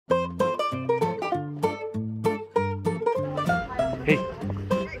Hey,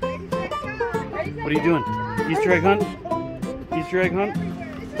 what are you doing? Easter egg hunt? Easter egg hunt?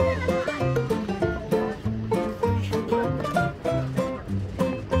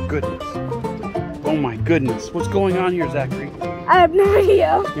 Goodness. Oh my goodness. What's going on here, Zachary? I have no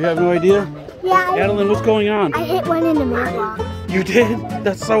idea. You have no idea? Yeah. Adeline, what's going on? I hit one in the mailbox. You did?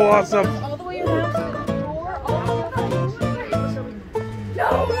 That's so awesome. All the way around to the door.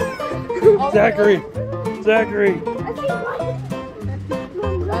 No. Zachary. Zachary.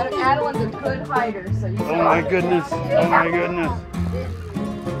 Adeline's a good hider, so you Oh my goodness. Oh my goodness.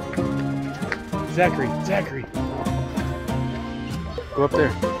 Zachary. Zachary. Go up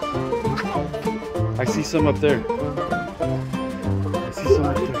there. I see some up there. I see some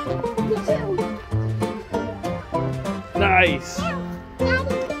up there. Nice.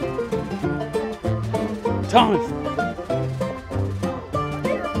 Thomas.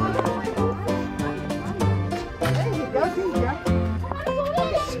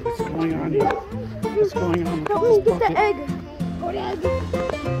 What's going on here? What's going on? Help me get the egg.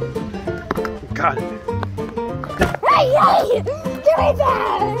 Got it. Hey, give me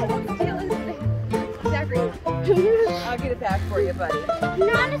that. Zachary, I'll get it back for you, buddy.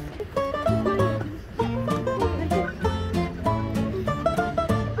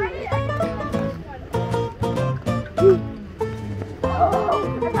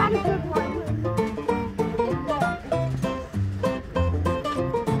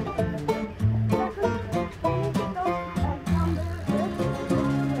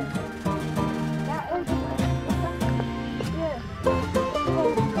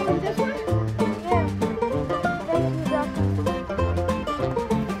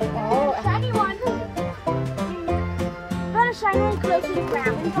 Shiny one close to the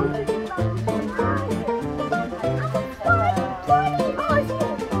ground. There's one over here.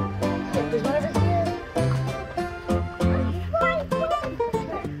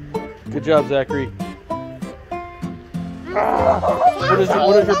 Good job, Zachary. What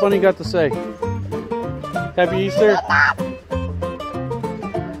does your bunny got to say? Happy Easter?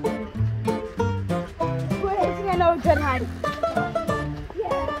 I know a good hide.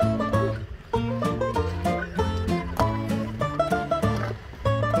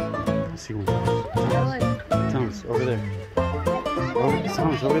 See one. Thomas, over there.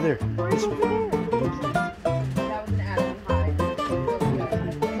 Thomas, over there. This way. That was an Adeline hide.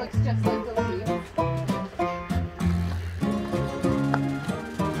 Looks just like the leaves.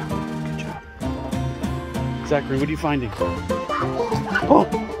 Good job. Zachary, what are you finding? Oh!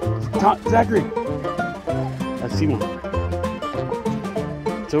 Zachary! I see one.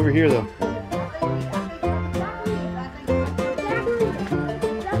 It's over here, though.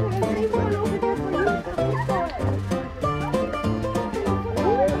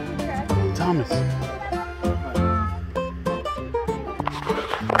 Thomas.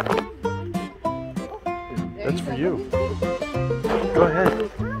 That's for you. Go ahead.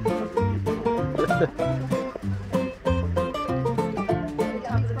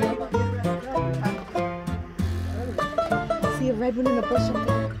 See a red one in the bush up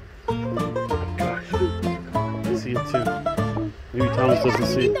there. Gosh. I see it too. Maybe Thomas doesn't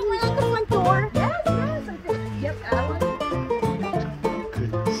see it. The one at the front door. Yes. Yep, Adeline.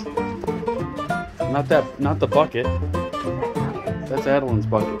 Goodness. Not the bucket. That's Adeline's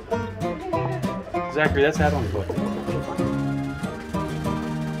bucket. Zachary, that's Adeline's bucket.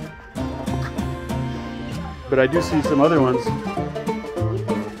 But I do see some other ones.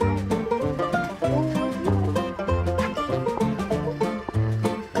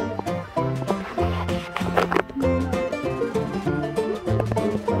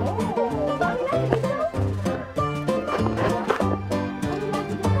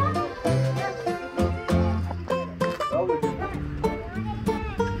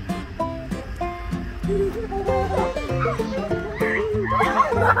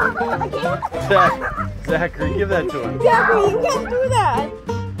 Zachary, give that to him. Zachary, you can't do that.